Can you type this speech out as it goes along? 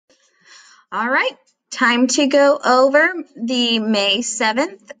All right, time to go over the May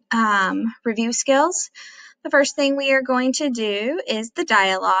 7th review skills. The first thing we are going to do is the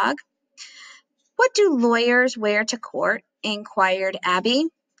dialogue. What do lawyers wear to court? Inquired Abby.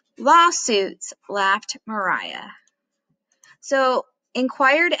 Lawsuits, laughed Mariah. So,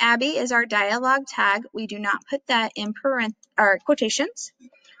 inquired Abby is our dialogue tag. We do not put that in quotations.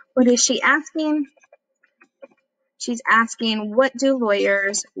 What is she asking? She's asking, what do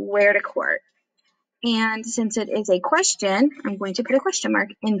lawyers wear to court? And since it is a question, I'm going to put a question mark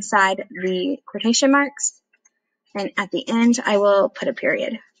inside the quotation marks. And at the end, I will put a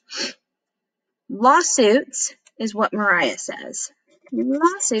period. Lawsuits is what Mariah says.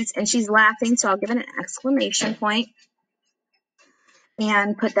 Lawsuits, and she's laughing, so I'll give it an exclamation point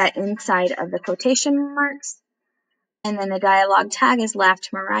and put that inside of the quotation marks. And then the dialogue tag is laughed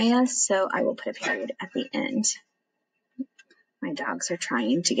Mariah, so I will put a period at the end. My dogs are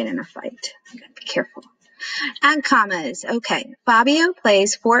trying to get in a fight. I gotta be careful. And commas. Okay. Fabio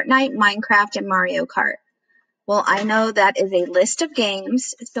plays Fortnite, Minecraft, and Mario Kart. Well, I know that is a list of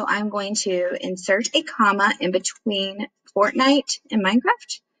games, so I'm going to insert a comma in between Fortnite and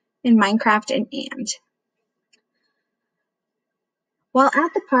Minecraft and. While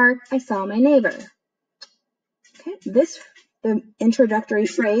at the park, I saw my neighbor. Okay, the introductory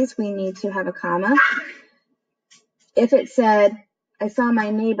phrase, we need to have a comma. If it said, I saw my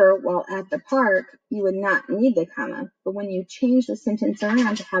neighbor while at the park, you would not need the comma. But when you change the sentence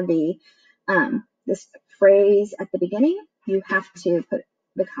around to have this phrase at the beginning, you have to put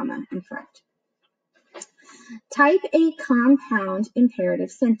the comma in front. Type a compound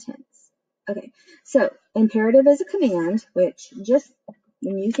imperative sentence. Okay, so imperative is a command, which just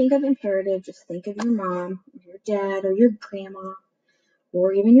when you think of imperative, just think of your mom, or your dad, or your grandma,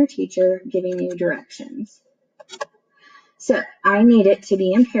 or even your teacher giving you directions. So I need it to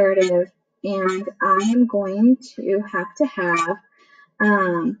be imperative, and I am going to have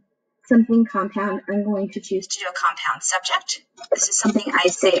something compound. I'm going to choose to do a compound subject. This is something I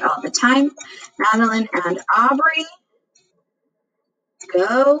say all the time. Madeline and Aubrey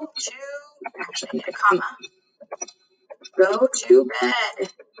actually I need a comma. Go to bed.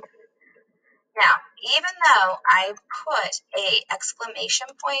 Now, even though I put a exclamation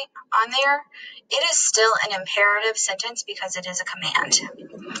point on there, it is still an imperative sentence because it is a command.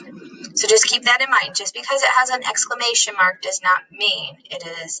 So just keep that in mind. Just because it has an exclamation mark does not mean it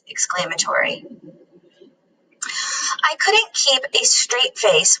is exclamatory. I couldn't keep a straight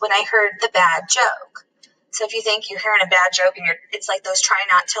face when I heard the bad joke. So if you think you're hearing a bad joke and it's like those try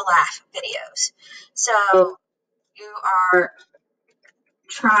not to laugh videos. So you are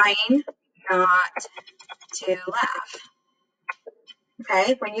trying not to laugh.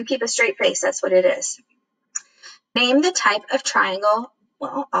 Okay, when you keep a straight face, that's what it is. Name the type of triangle.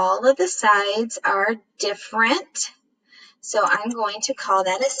 Well, all of the sides are different. So I'm going to call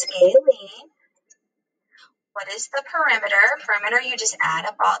that a scalene. What is the perimeter? Perimeter, you just add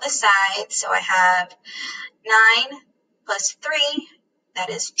up all the sides. So I have 9 plus 3, that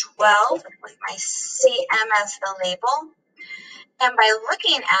is 12, with my CM as the label. And by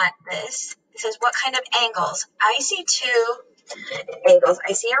looking at this, it says what kind of angles? I see 2 angles.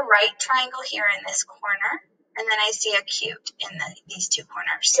 I see a right triangle here in this corner, and then I see a cute in these 2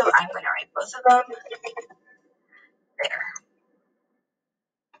 corners. So I'm going to write both of them there.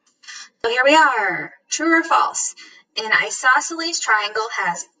 So here we are, true or false. An isosceles triangle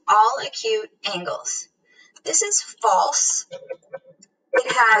has all acute angles. This is false. It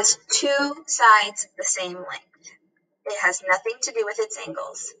has 2 sides the same length. It has nothing to do with its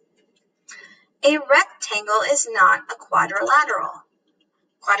angles. A rectangle is not a quadrilateral.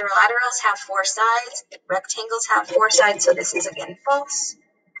 Quadrilaterals have 4 sides. Rectangles have 4 sides, so this is again false.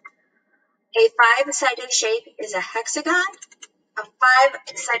 A 5-sided shape is a hexagon. A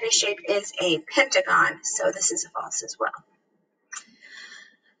 5-sided shape is a pentagon, so this is false as well.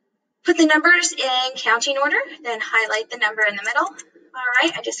 Put the numbers in counting order, then highlight the number in the middle. All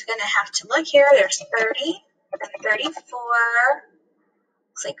right, I'm just going to have to look here. There's 30 and 34.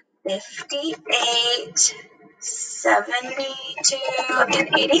 Looks like 58, 72,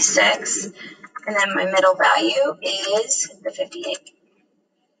 and 86. And then my middle value is the 58.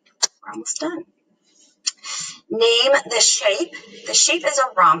 We're almost done. Name the shape. The shape is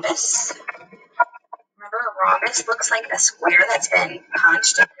a rhombus. Remember, a rhombus looks like a square that's been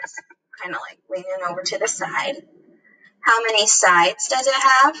punched and is kind of like leaning over to the side. How many sides does it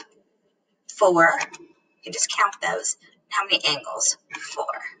have? 4. You just count those. How many angles? 4.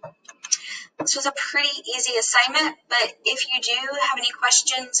 This was a pretty easy assignment, but if you do have any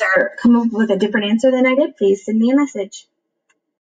questions or come up with a different answer than I did, please send me a message.